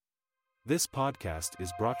This podcast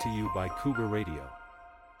is brought to you by Cougar Radio.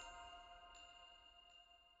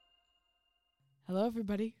 Hello,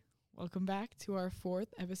 everybody. Welcome back to our 4th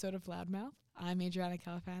episode of Loudmouth. I'm Adriana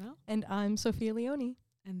Califano, And I'm Sophia Leone.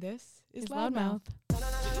 and this is It's Loudmouth.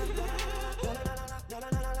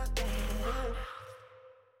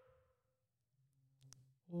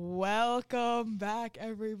 Welcome back,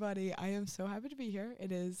 everybody. I am so happy to be here.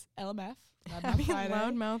 It is LMF, Loudmouth Happy Friday.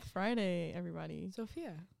 Loudmouth Friday, everybody.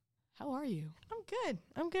 Sophia, how are you?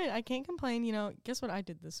 I'm good. I can't complain. You know, guess what I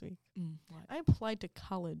did this week? What? I applied to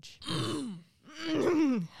college.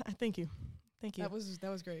 Thank you. That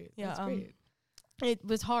was great. Yeah, That's great. It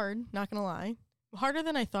was hard, not gonna lie. Harder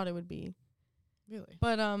than I thought it would be. Really?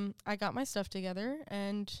 But I got my stuff together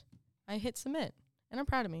and I hit submit. And I'm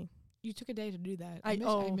proud of me. You took a day to do that. I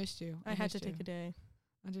missed you. I had missed to take you. a day.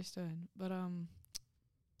 Understood. But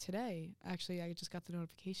today, actually, I just got the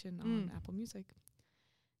notification on Apple Music.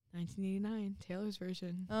 1989, Taylor's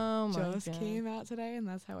version. Oh my Just god. came out today, and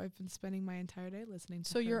that's how I've been spending my entire day listening to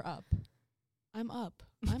So her. you're up. I'm up.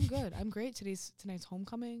 I'm good. I'm great. Tonight's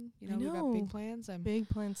homecoming. You I know, we got know. big plans. Big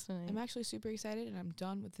plans tonight. I'm actually super excited, and I'm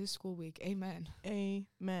done with this school week. Amen.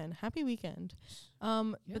 Amen. Happy weekend. Yeah.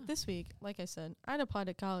 But this week, like I said, I'd applied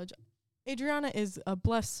to college. Adriana is a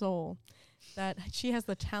blessed soul that she has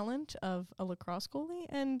the talent of a lacrosse goalie,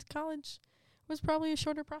 and college was probably a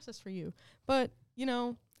shorter process for you. But, you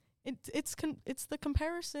know, it's the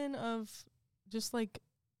comparison of just like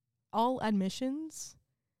all admissions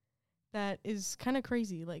that is kind of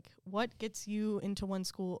crazy. Like, what gets you into one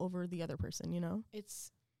school over the other person, you know?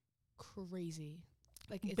 It's crazy.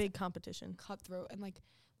 Like, it's Big competition. cutthroat, and like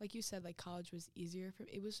you said, like college was easier for me.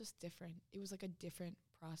 It was just different. It was like a different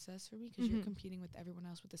process for me because you're Mhm. competing with everyone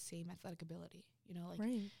else with the same athletic ability. You know, like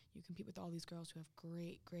Right. you compete with all these girls who have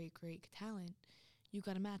great talent. You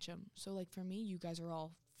got to match them. So like for me, you guys are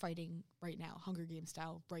all fighting right now, Hunger Games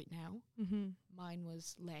style right now. Mm-hmm. Mine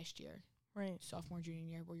was last year, Right. sophomore, junior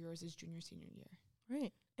year, where yours is junior, senior year.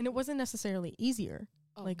 Right. And it wasn't necessarily easier.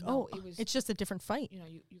 Like, no, it was. it's just a different fight. You know,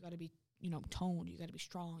 you got to be toned. You got to be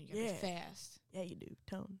strong. You got to Yeah. be fast. Yeah, you do.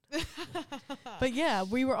 Toned. But yeah,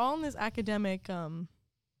 we were all in this academic, fight.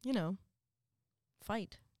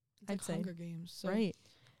 It's I'd like say. Hunger Games. So Right.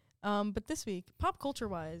 But this week, pop culture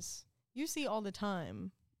wise, you see all the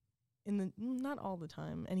time not all the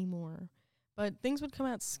time anymore, but things would come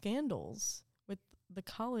out scandals with the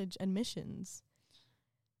college admissions.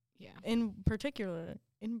 Yeah. In particular,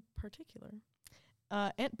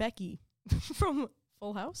 Aunt Becky from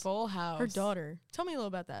Full House, Full House. her daughter. Tell me a little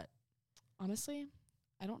about that. Honestly,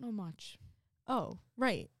 I don't know much. Oh,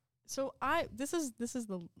 right. So this is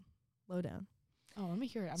the lowdown. Oh, let me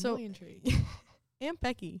hear it. I'm So- really intrigued. Aunt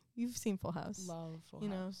Becky, you've seen Full House. Love Full You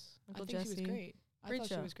know, House. Uncle I think she Jesse. was great. I Great thought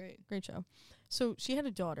show. she was great. Great show. So she had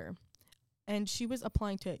a daughter, and she was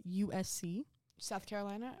applying to USC, South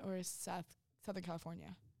Carolina or Southern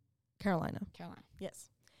California? Carolina. Carolina.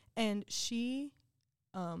 Yes. And she,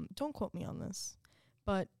 don't quote me on this,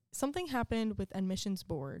 but something happened with admissions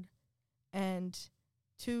board and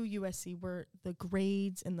to USC where the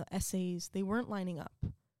grades and the essays, they weren't lining up.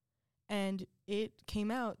 And it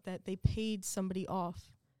came out that they paid somebody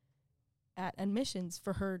off at admissions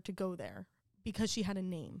for her to go there because she had a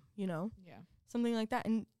name, you know, Yeah. something like that.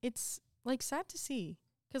 And it's like sad to see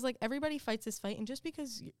because like everybody fights this fight. And just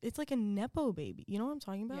because it's like a Nepo baby, you know what I'm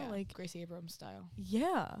talking about? Yeah. Like, Gracie Abrams style.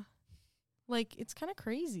 yeah. Like, it's kind of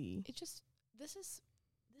crazy. It just this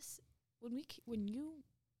when you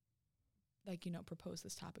like, you know, proposed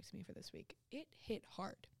this topic to me for this week, it hit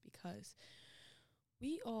hard because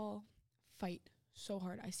we all fight so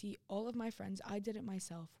hard. I see all of my friends, I did it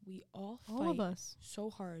myself. We all fight All of us. so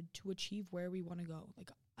hard to achieve where we want to go.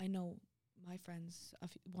 Like, I know my friends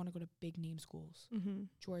want to go to big name schools. Mm-hmm.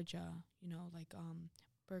 Georgia, you know, like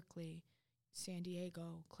Berkeley, San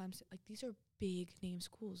Diego, Clemson. Like, these are big name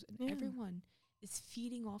schools, and Yeah. everyone is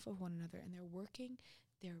feeding off of one another, and they're working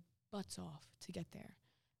their butts off to get there.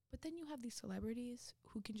 But then you have these celebrities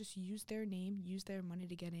who can just use their name, use their money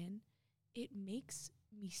to get in. It makes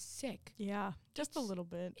me sick. Yeah, just a It's- little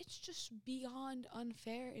bit. It's just beyond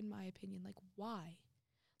unfair, in my opinion. Like, why?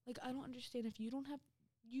 Like, I don't understand. If you don't have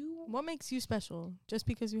What makes you special? Just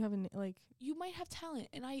because you have you might have talent,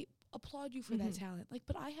 and I applaud you for that Mhm. talent. Like,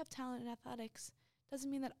 but I have talent in athletics. Doesn't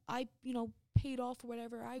mean that I, you know, paid off for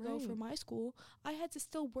whatever I go for Right. my school. I had to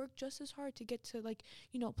still work just as hard to get to, like,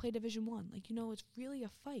 you know, play Division 1. Like, you know, it's really a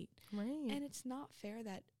fight. right. And it's not fair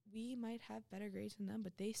that we might have better grades than them,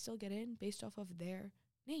 but they still get in based off of their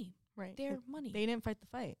name, right. their And money. they didn't fight the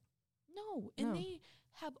fight. No, and No. they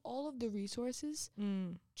have all of the resources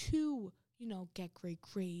Mm. to, get great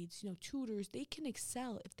grades, tutors, they can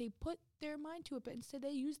excel if they put their mind to it, but instead they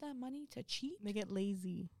use that money to cheat. They get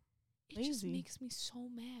lazy. It just makes me so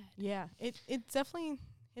mad. Yeah, it definitely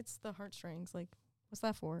hits the heartstrings. Like, what's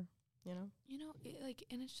that for? And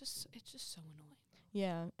it's just so annoying.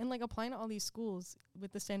 Yeah, and like applying to all these schools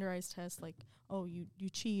with the standardized tests, like, oh, you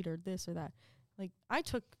cheat or this or that. Like, I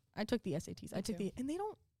took the SATs. And they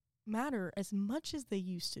don't matter as much as they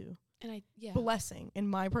used to. And blessing, in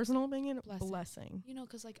my personal opinion, blessing.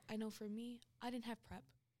 Because like I know for me, I didn't have prep.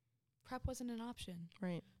 Prep wasn't an option.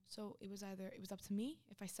 Right. So it was up to me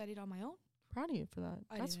if I studied on my own. Proud of you for that.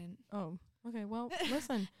 I didn't. Oh, okay. Well,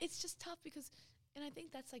 listen. It's just tough because, and I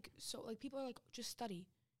think that's like, so like people are like, just study.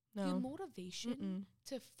 No. The motivation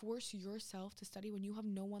to force yourself to study when you have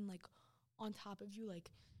no one like on top of you, like,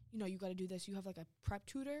 you got to do this. You have like a prep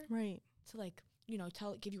tutor. Right. To like,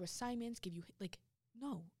 give you assignments, give you like,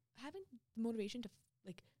 no. Having the motivation to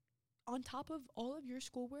like on top of all of your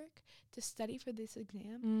schoolwork to study for this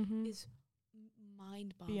exam is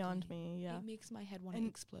mind-boggling. Beyond me, yeah. It makes my head want to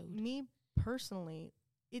explode. Me personally,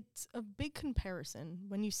 it's a big comparison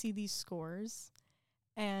when you see these scores,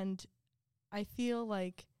 and I feel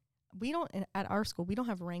like at our school we don't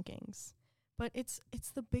have rankings, but it's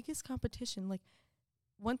the biggest competition. Like,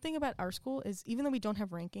 one thing about our school is even though we don't have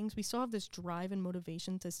rankings, we still have this drive and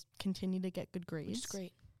motivation to continue to get good grades. Which is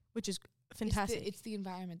great. Which is fantastic. It's the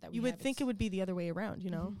environment that we You would think it would be the other way around,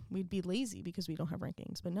 We'd be lazy because we don't have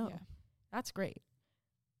rankings, but no. Yeah. That's great.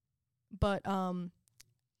 But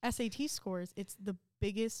SAT scores, it's the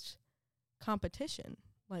biggest competition.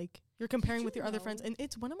 Like, you're comparing with your other friends, and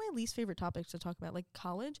it's one of my least favorite topics to talk about. Like,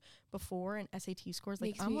 college before and SAT scores,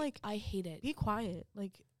 like, I hate it. Be quiet.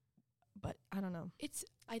 Like, but I don't know.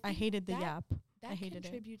 I hated the yap. That I hated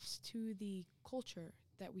contributes to the culture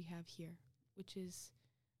that we have here, which is,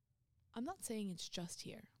 I'm not saying it's just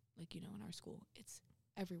here, like, in our school. It's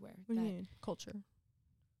everywhere. What do you mean? Culture.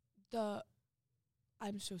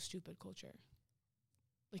 I'm so stupid culture.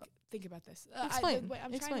 Like, think about this. Explain.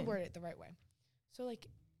 I'm trying to word it the right way. So, like,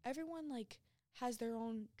 everyone, like, has their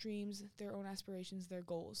own dreams, their own aspirations, their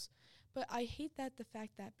goals. But I hate the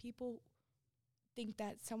fact that people think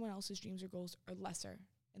that someone else's dreams or goals are lesser,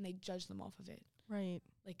 and they judge them off of it. Right.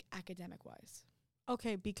 Like, academic-wise.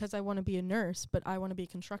 Okay, because I want to be a nurse, but I want to be a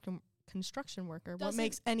construction worker. What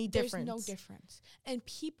makes any difference? There's no difference. And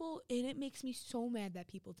it makes me so mad that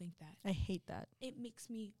people think that. I hate that. It makes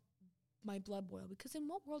my blood boil, because in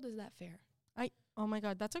what world is that fair? Oh my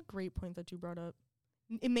God, that's a great point that you brought up.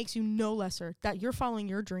 It makes you no lesser that you're following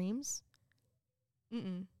your dreams.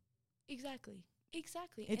 Exactly.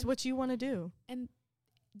 It's what you want to do. And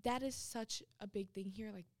that is such a big thing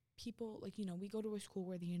here. Like, people, like, we go to a school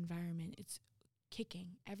where the environment, it's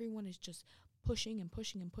kicking. Everyone is just pushing and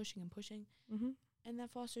pushing and pushing and pushing. And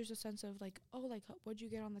that fosters a sense of like, oh, like, what'd you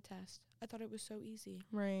get on the test? I thought it was so easy.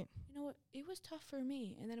 Right. You know what? It was tough for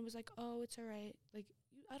me. And then it was like, oh, it's all right. Like,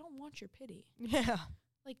 I don't want your pity. Yeah.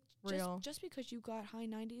 Like, real. Just because you got high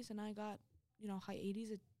 90s and I got, high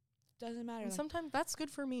 80s, it doesn't matter. And like, sometimes that's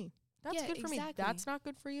good for me. That's good for me. That's not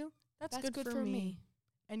good for you. That's good for me.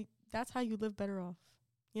 And that's how you live better off,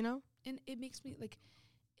 And it makes me, like,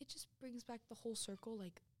 it just brings back the whole circle.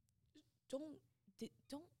 Like, don't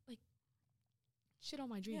like, shit on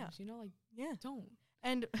my dreams, Like, don't.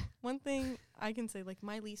 And one thing I can say, like,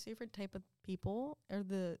 my least favorite type of people are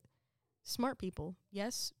the smart people.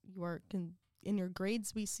 Yes, you are in your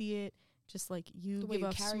grades, we see it. Just like you give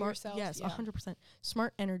off smart, yourself, yes, 100%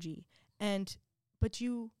 smart energy. But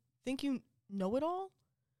you think you know it all,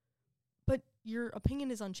 but your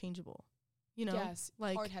opinion is unchangeable. Yes,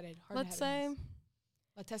 like hard-headed. Let's say,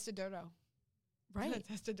 La testadero. Right. La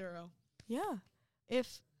testadero. Yeah.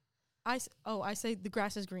 If I say the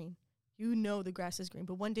grass is green, the grass is green,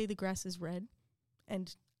 but one day the grass is red,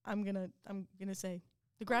 and I'm gonna say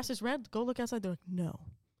the grass is red. Go look outside. They're like, no,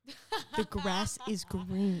 the grass is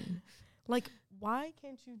green. Like, why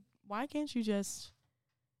can't you just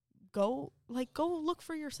go look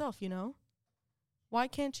for yourself? Why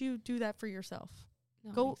can't you do that for yourself?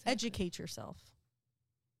 No, go exactly. Educate yourself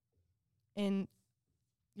in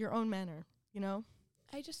your own manner.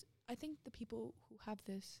 I think the people who have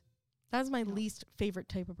this, that's my least favorite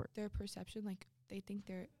type of their perception, like, they think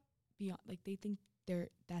they're beyond, like, they think they're,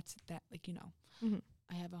 like,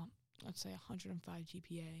 I have let's say 105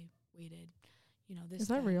 GPA weighted, this. Is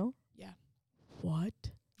that real? Yeah. What?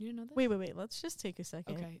 You didn't know that? Wait. Let's just take a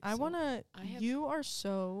second. Okay. You are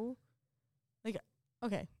so, like,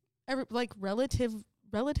 okay.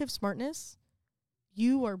 Relative smartness,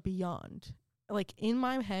 you are beyond. Like, in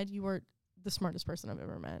my head, you are the smartest person I've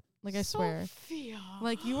ever met. Like, I swear. Sophia.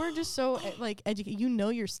 Like, you are just so like educated. You know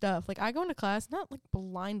your stuff. Like, I go into class not like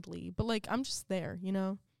blindly, but like I'm just there. You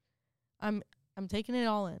know, I'm taking it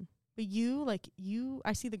all in. But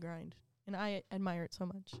I see the grind, and I admire it so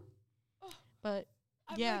much. Oh. But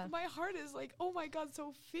I'm yeah, like, my heart is like, oh my God,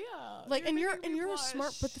 Sophia. like, and you're a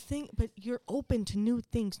smart. But but you're open to new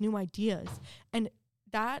things, new ideas, and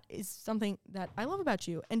that is something that I love about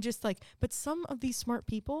you. And just like, but some of these smart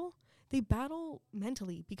people, they battle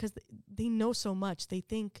mentally because they know so much. They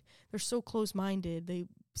think they're so close-minded. They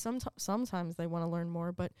sometimes they want to learn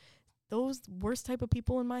more, but those worst type of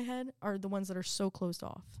people in my head are the ones that are so closed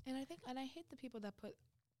off. And I hate the people that put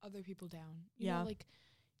other people down.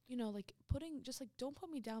 You know, like putting, just like, don't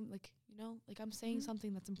put me down. Like, you know, like I'm saying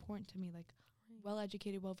something that's important to me, like well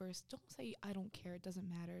educated, well versed. Don't say I don't care. It doesn't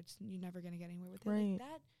matter. You're never gonna get anywhere with it. Right.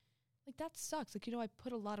 Like that sucks. Like, you know, I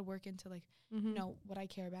put a lot of work into like, you know, what I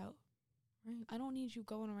care about. Right. I don't need you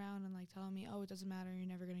going around and like telling me, oh, it doesn't matter. You're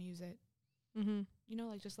never gonna use it. Mm-hmm. You know,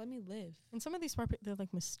 like, just let me live. And some of these smart people, they're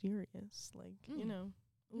like mysterious. Like, you know,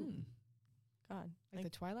 God. Like the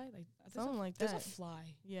Twilight? Like something like there's that. a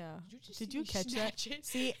fly. Yeah. Did you catch that? It?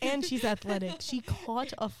 See, and she's athletic. She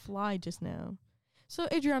caught a fly just now. So,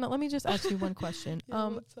 Adriana, let me just ask you one question.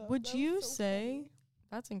 Would you say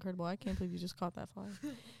that's incredible? I can't believe you just caught that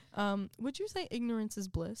fly. Would you say ignorance is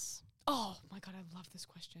bliss? Oh my God, I love this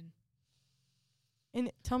question.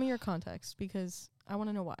 And tell me your context, because I want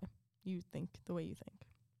to know why you think the way you think.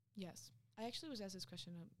 Yes. I actually was asked this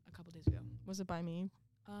question a couple days ago. Was it by me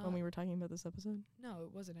when we were talking about this episode? No,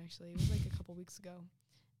 it wasn't actually. It was like a couple weeks ago.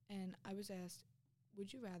 And I was asked,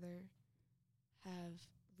 would you rather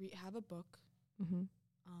have a book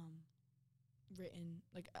written,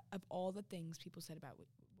 like, of all the things people said about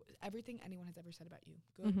everything anyone has ever said about you,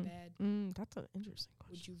 good, bad? That's an interesting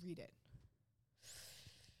question. Would you read it?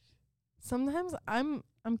 Sometimes I'm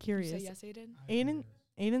curious. You say yes, Aiden?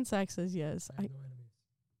 Aiden Sachs says yes. I have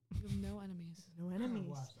no enemies. You have no enemies.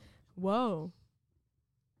 No enemies. Whoa.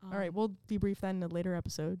 All right, we'll debrief that in a later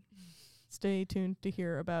episode. Stay tuned to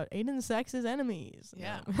hear about Aiden Sachs's enemies.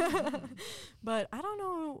 Yeah. But I don't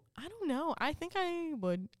know. I think I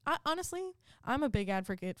would. Honestly, I'm a big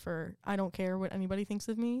advocate for I don't care what anybody thinks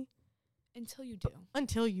of me. Until you do.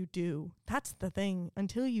 Until you do. That's the thing.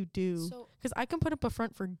 Until you do. Because I can put up a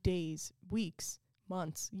front for days, weeks,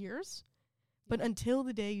 months, years. But until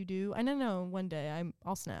the day you do, I don't know, one day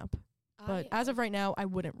I'll snap. But as of right now, I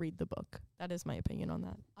wouldn't read the book. That is my opinion on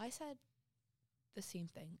that. I said the same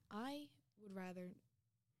thing. I would rather,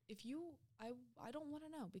 I don't want to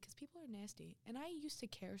know, because people are nasty. And I used to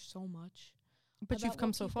care so much. But you've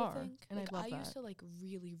come so far. And like, I love that. I used to like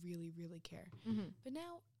really, really, really care. But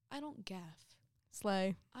now I don't gaff.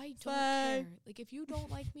 Slay. I don't care. Like, if you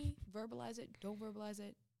don't like me, verbalize it. Don't verbalize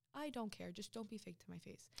it. I don't care. Just don't be fake to my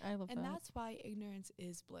face. I love that. And that's why ignorance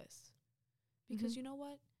is bliss. Because you know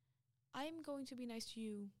what? I'm going to be nice to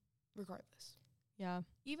you regardless. Yeah.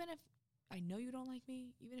 Even if I know you don't like me,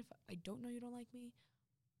 even if I don't know you don't like me,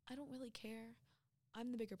 I don't really care.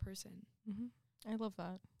 I'm the bigger person. I love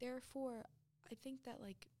that. Therefore, I think that,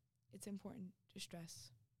 like, it's important to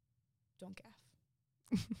stress, don't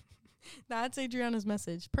gaff. That's Adriana's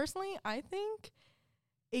message. Personally, I think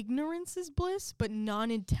ignorance is bliss, but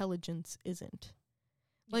non-intelligence isn't.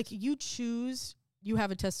 Yes. Like, you choose, you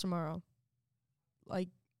have a test tomorrow. Like,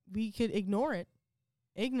 we could ignore it.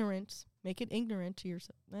 Ignorance. Make it ignorant to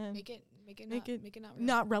yourself. Make it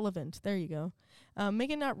not relevant. There you go.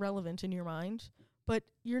 Make it not relevant in your mind, but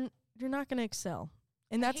you're not going to excel.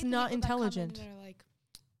 And that's not intelligent. That are like,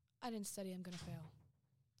 I didn't study, I'm going to fail.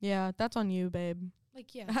 Yeah, that's on you, babe.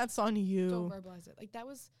 Like, yeah. That's on you. Don't verbalize it. Like, that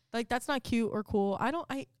was... Like, that's not cute or cool.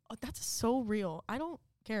 That's so real. I don't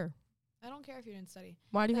care. I don't care if you didn't study.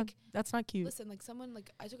 Why do you have... That's not cute. Listen, like, someone...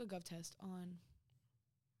 Like, I took a Gov test on...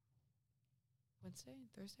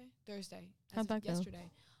 Thursday. How'd that go? Yesterday.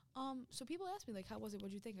 So people asked me, like, how was it?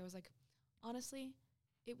 What'd you think? I was like, honestly,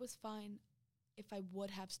 it was fine. If I would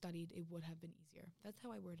have studied, it would have been easier. That's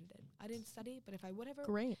how I worded it. I didn't study, but if I would have,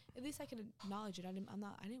 great. At least I could acknowledge it. I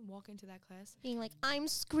didn't walk into that class being like, I'm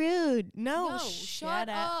screwed. No, shut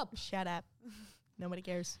up. Shut up. Nobody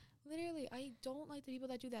cares. Literally, I don't like the people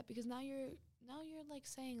that do that, because now you're like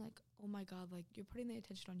saying, like, oh my God, like, you're putting the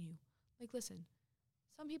attention on you. Like, listen,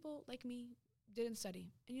 some people like me didn't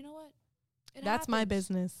study, and you know what? That's my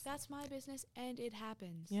business. That's my business, and it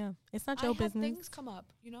happens. Yeah, it's not your business. Things come up,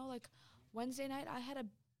 you know, like Wednesday night I had a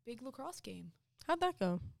big lacrosse game. How'd that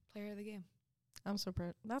go? Player of the game. I'm so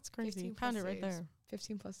proud. That's crazy. Found it right there.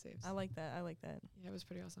 15 plus saves. I like that. Yeah, it was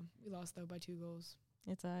pretty awesome. We lost though by 2 goals.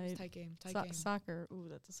 It's a tight game. Soccer. Ooh,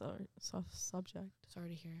 that's a soft subject. Sorry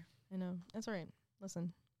to hear. I know. That's all right.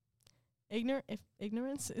 Listen. If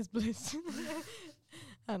ignorance is bliss.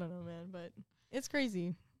 I don't know, man, but it's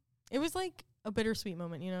crazy. It was like a bittersweet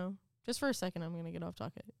moment, you know? Just for a second, I'm going to get off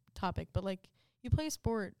topic. But, like, you play a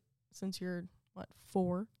sport since you're,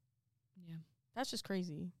 4? Yeah. That's just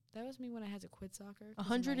crazy. That was me when I had to quit soccer.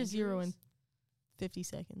 100 to 0 in 50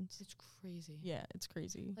 seconds. It's crazy. Yeah, it's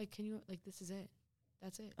crazy. Like, this is it.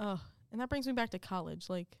 That's it. Oh, and that brings me back to college.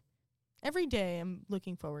 Like, every day I'm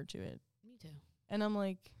looking forward to it. Me too. And I'm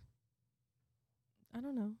like, I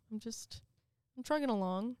don't know. I'm trugging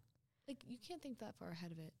along. Like, you can't think that far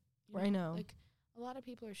ahead of it. I know. Like, a lot of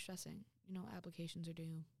people are stressing. You know, applications are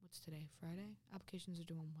due. What's today? Friday? Applications are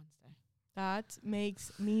due on Wednesday. That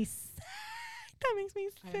makes me sick. That makes me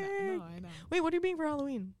sick. I know. Wait, what are you being for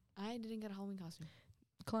Halloween? I didn't get a Halloween costume.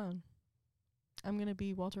 Clown. I'm going to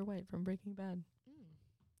be Walter White from Breaking Bad.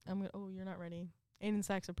 Mm. Oh, you're not ready. Aiden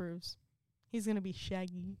Sachs approves. He's going to be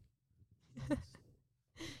Shaggy.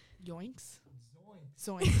 Yoinks.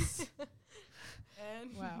 Zoinks.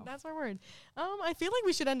 And wow. That's our word. I feel like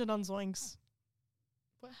we should end it on zoinks.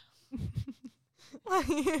 Wow.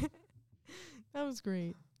 That was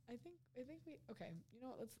great. I think we okay. You know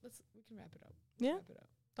what? We can wrap it up. Yeah? Wrap it up.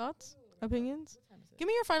 Thoughts? Opinions? What time is it? Give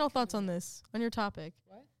me your final thoughts on this, on your topic.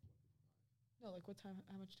 What? No, like what time?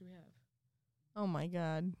 How much do we have? Oh my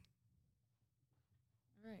God.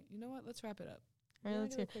 All right. You know what? Let's wrap it up. All right,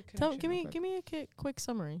 let's hear. Give me a quick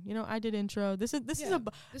summary. You know, I did intro. This is been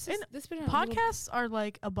podcasts are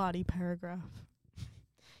like a body paragraph.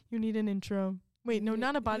 You need an intro. Wait, no,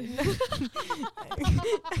 not a body.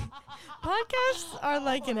 Podcasts are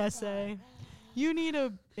like an essay. You need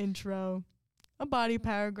a intro, a body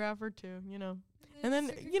paragraph or two, you know. And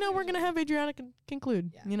then, you know, we're going to have Adriana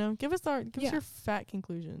conclude, Yeah. you know. Give us your fat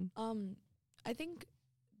conclusion. I think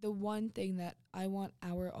the one thing that I want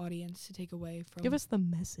our audience to take away from... Give us the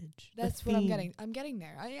message. That's what I'm getting. I'm getting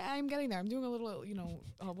there. I'm getting there. I'm doing a little, you know...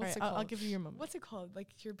 what's it called? I'll give you your moment. What's it called? Like,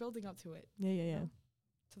 you're building up to it. Yeah. know?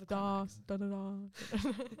 To the Da, climax. da, da, da.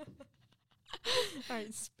 All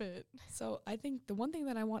right, spit. So I think the one thing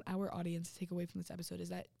that I want our audience to take away from this episode is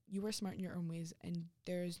that you are smart in your own ways, and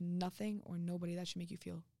there's nothing or nobody that should make you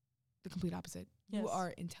feel the complete opposite. Yes. You are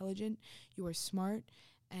intelligent, you are smart,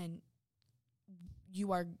 and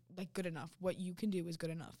you are like good enough. What you can do is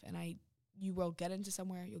good enough. And you will get into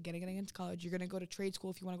somewhere, you'll get into college, you're going to go to trade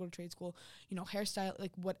school if you want to go to trade school, you know, hairstyle,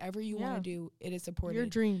 like whatever you want to do, it is supported. Your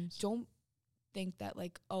dreams. Don't think that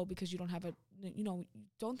like, oh, because you don't have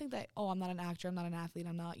don't think that, oh, I'm not an actor, I'm not an athlete,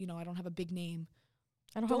 I'm not, I don't have a big name.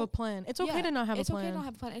 I don't have a plan. It's okay to not have a plan. It's okay to not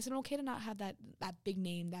have a plan. It's okay to not have that big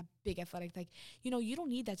name, that big athletic. Like, you don't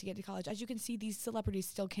need that to get to college. As you can see, these celebrities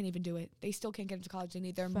still can't even do it. They still can't get into college. They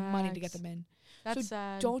need their money to get them in. That's so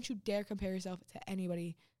sad. Don't you dare compare yourself to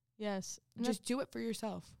anybody. Yes. Just do it for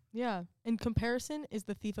yourself. Yeah. And comparison is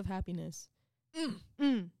the thief of happiness.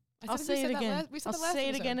 I'll say it again. I'll say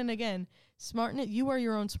it again and again. Smartness. You are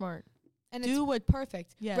your own smart. And do it's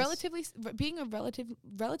perfect. Yes. Being a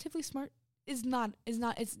relatively smart is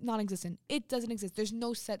it's non-existent. It doesn't exist. There's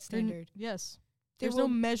no set standard. Yes. There's no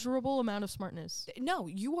measurable amount of smartness. No,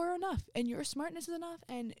 you are enough, and your smartness is enough,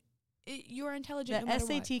 and you are intelligent. The no matter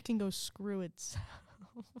SAT what. can go screw itself.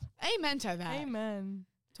 Amen to that. Amen.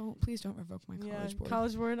 Please don't revoke my college board.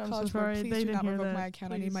 College board. I'm college so sorry. board, please They do didn't not hear revoke that. my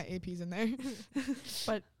account. Please. I need my APs in there.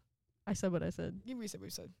 But I said what I said. We said what we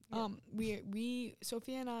said. Yeah. We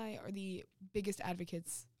Sophia and I are the biggest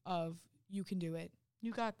advocates of you can do it.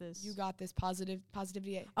 You got this. You got this.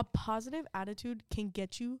 Positivity. A positive attitude can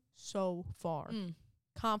get you so far.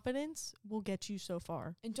 Confidence will get you so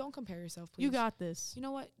far. And don't compare yourself, please. You got this. You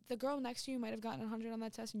know what? The girl next to you might have gotten 100 on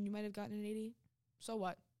that test, and you might have gotten an 80. So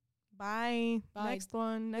what? Bye. Bye. Next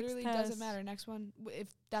one. Next Literally test. doesn't matter. Next one. If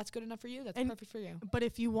that's good enough for you, that's perfect for you. But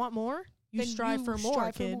if you want more, you then strive for more,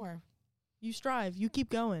 strive kid. For more. You strive. You keep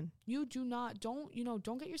going. You do not. Don't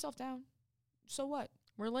get yourself down. So what?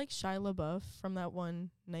 We're like Shia LaBeouf from that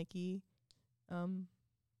one Nike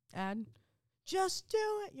ad. Just do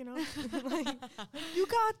it, like, you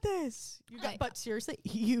got this. But seriously,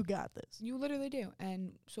 you got this. You literally do.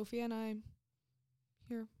 And Sophia and I,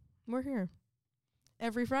 we're here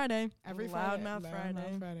every Friday. Loudmouth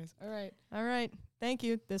Friday. Fridays. All right. All right. Thank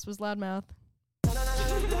you. This was Loudmouth.